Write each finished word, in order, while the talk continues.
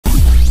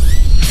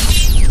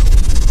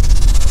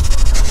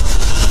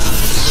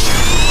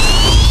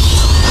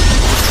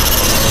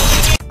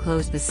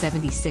the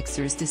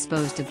 76ers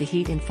disposed of the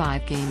Heat in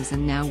 5 games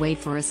and now wait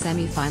for a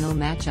semi-final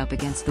matchup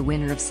against the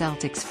winner of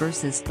Celtics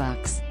vs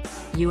Bucks.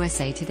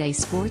 USA Today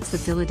sports: the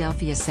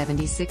Philadelphia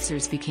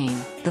 76ers became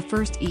the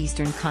first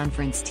Eastern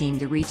Conference team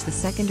to reach the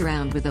second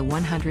round with a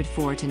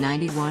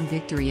 104-91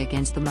 victory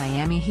against the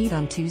Miami Heat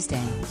on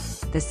Tuesday.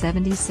 The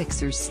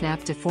 76ers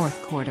snapped a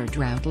fourth-quarter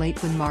drought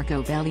late when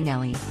Marco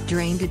Bellinelli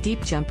drained a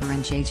deep jumper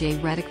and J.J.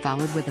 Redick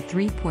followed with a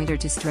three-pointer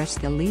to stretch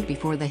the lead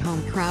before the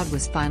home crowd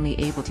was finally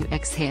able to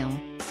exhale.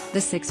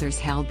 The Sixers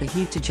held the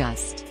Heat to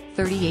just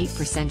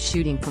 38%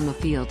 shooting from the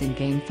field in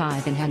Game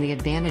 5 and had the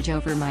advantage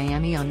over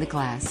Miami on the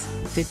glass,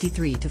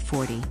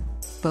 53-40.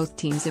 Both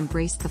teams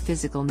embraced the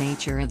physical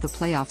nature of the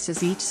playoffs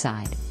as each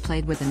side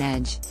played with an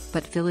edge,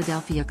 but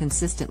Philadelphia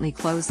consistently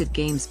closed its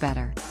games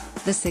better.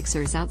 The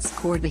Sixers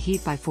outscored the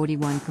Heat by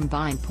 41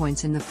 combined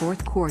points in the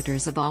fourth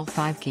quarters of all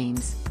 5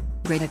 games.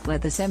 Redick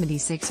led the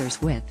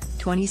 76ers with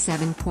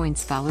 27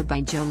 points, followed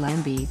by Joel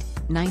Embiid,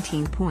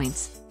 19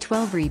 points,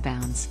 12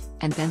 rebounds,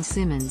 and Ben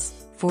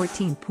Simmons,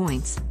 14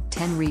 points,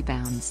 10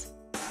 rebounds.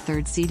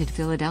 Third-seeded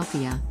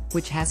Philadelphia,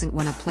 which hasn't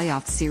won a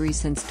playoff series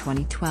since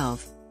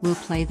 2012, will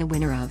play the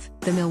winner of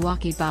the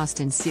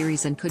Milwaukee-Boston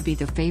series and could be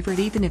the favorite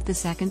even if the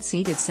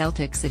second-seeded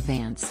Celtics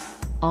advance.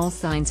 All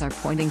signs are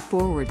pointing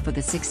forward for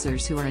the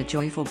Sixers, who are a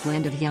joyful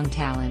blend of young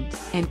talent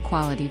and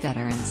quality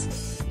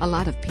veterans. A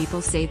lot of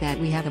people say that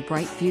we have a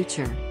bright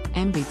future,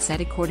 Embiid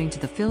said according to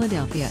the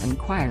Philadelphia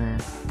Inquirer.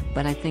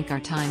 But I think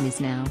our time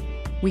is now.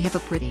 We have a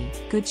pretty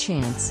good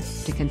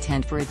chance to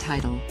contend for a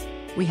title.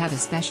 We have a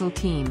special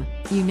team,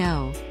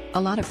 a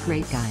lot of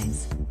great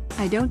guys.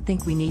 I don't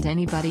think we need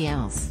anybody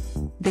else.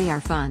 They are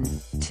fun,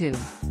 too.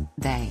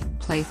 They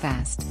play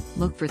fast,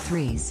 look for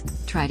threes,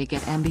 try to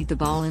get Embiid the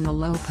ball in the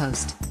low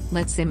post,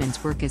 let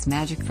Simmons work his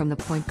magic from the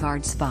point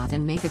guard spot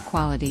and make a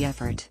quality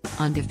effort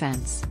on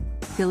defense.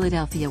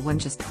 Philadelphia won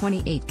just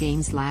 28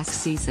 games last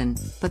season,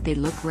 but they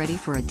look ready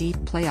for a deep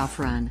playoff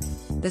run.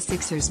 The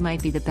Sixers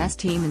might be the best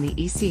team in the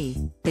EC,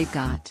 they've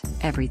got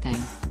everything,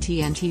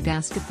 TNT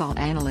basketball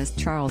analyst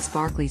Charles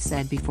Barkley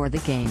said before the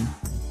game.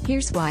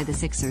 Here's why the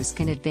Sixers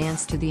can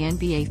advance to the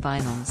NBA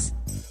Finals.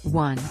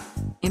 1.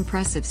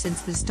 Impressive.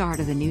 Since the start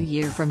of the new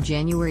year from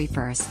January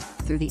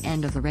 1st through the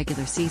end of the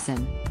regular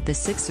season, the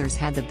Sixers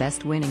had the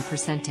best winning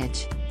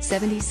percentage,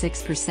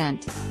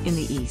 76%, in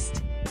the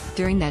East.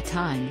 During that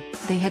time,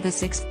 they had the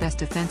 6th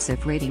best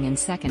offensive rating and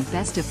 2nd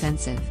best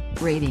defensive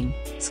rating,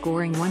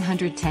 scoring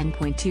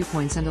 110.2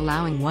 points and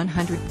allowing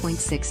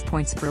 100.6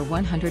 points per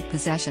 100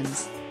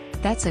 possessions.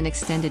 That's an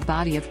extended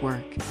body of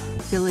work.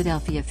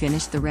 Philadelphia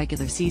finished the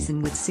regular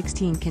season with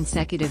 16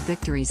 consecutive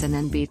victories and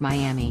then beat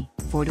Miami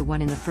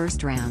 4-1 in the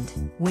first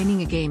round,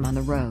 winning a game on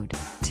the road.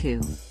 2.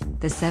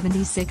 The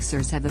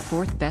 76ers have the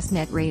 4th best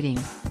net rating,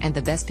 and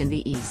the best in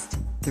the East,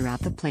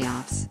 throughout the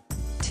playoffs.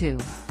 2.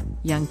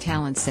 Young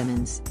talent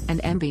Simmons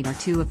and Embiid are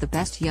 2 of the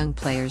best young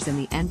players in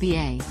the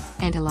NBA,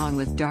 and along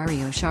with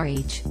Dario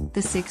Saric,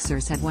 the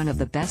Sixers have one of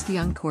the best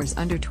young cores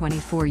under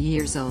 24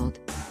 years old.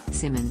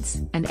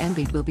 Simmons and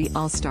Embiid will be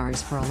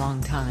all-stars for a long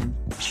time.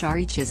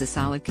 Saric is a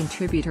solid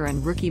contributor,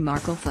 and rookie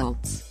Markelle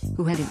Fultz,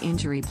 who had an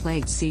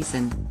injury-plagued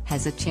season,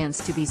 has a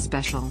chance to be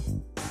special.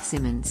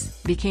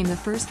 Simmons became the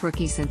first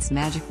rookie since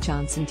Magic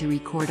Johnson to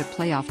record a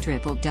playoff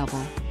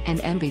triple-double, and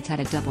Embiid had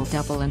a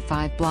double-double and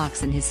 5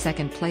 blocks in his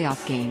second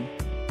playoff game.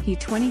 He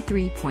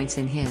 23 points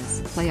in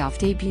his playoff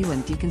debut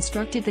and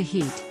deconstructed the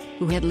Heat,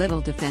 who had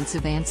little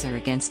defensive answer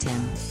against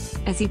him.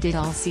 As he did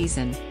all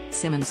season,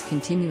 Simmons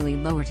continually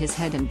lowered his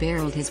head and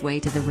barreled his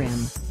way to the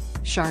rim.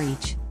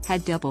 Saric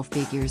had double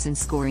figures in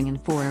scoring in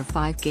 4 of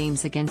 5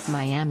 games against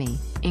Miami,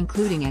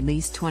 including at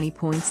least 20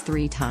 points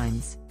 3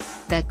 times.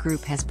 That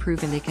group has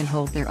proven they can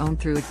hold their own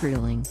through a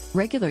grueling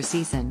regular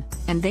season,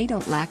 and they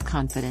don't lack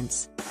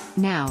confidence.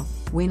 Now,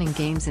 winning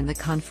games in the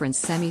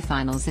conference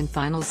semifinals and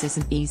finals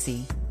isn't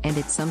easy, and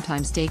it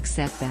sometimes takes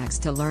setbacks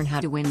to learn how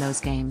to win those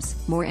games.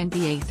 More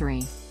NBA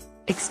 3.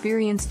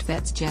 Experienced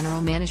vets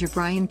general manager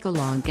Brian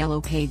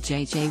Colangelo paid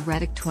J.J.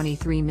 Redick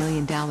 $23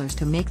 million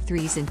to make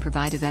threes and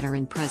provide a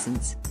veteran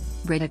presence.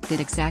 Redick did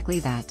exactly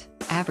that,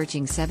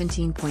 averaging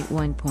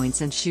 17.1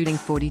 points and shooting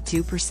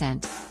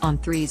 42% on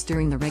threes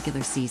during the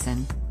regular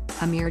season.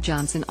 Amir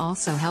Johnson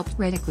also helped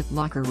Redick with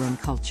locker room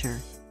culture.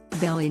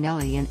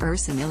 Bellinelli and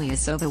Ersan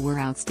Ilyasova were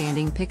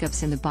outstanding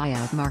pickups in the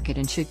buyout market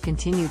and should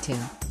continue to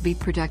be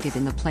productive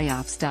in the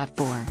playoffs.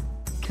 4.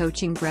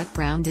 Coaching Brett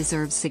Brown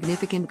deserves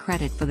significant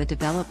credit for the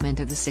development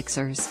of the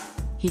Sixers.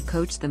 He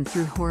coached them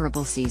through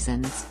horrible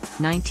seasons,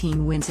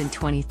 19 wins in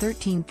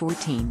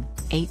 2013-14,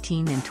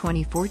 18 in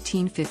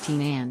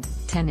 2014-15 and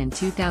 10 in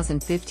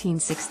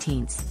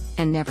 2015-16,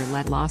 and never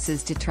let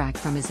losses detract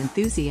from his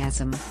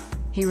enthusiasm.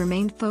 He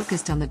remained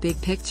focused on the big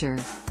picture,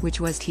 which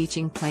was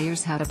teaching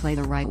players how to play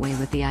the right way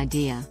with the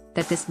idea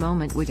that this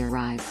moment would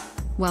arrive.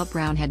 While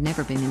Brown had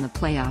never been in the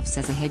playoffs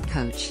as a head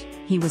coach,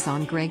 he was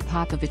on Greg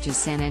Popovich's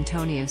San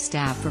Antonio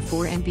staff for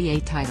 4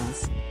 NBA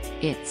titles.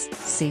 It's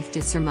safe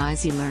to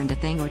surmise he learned a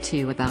thing or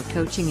two about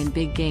coaching in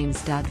big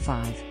games.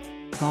 5.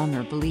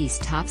 vulnerable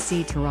East top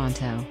seed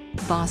Toronto,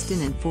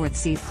 Boston and 4th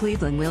seed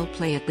Cleveland will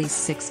play at least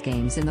 6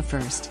 games in the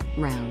first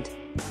round.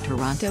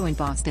 Toronto and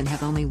Boston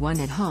have only won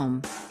at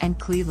home, and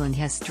Cleveland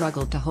has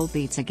struggled to hold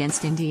leads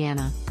against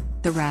Indiana.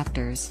 The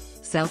Raptors,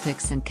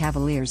 Celtics and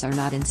Cavaliers are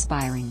not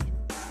inspiring.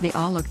 They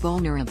all look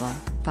vulnerable.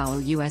 Follow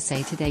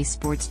USA Today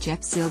Sports'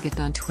 Jeff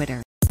Zillgett on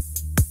Twitter.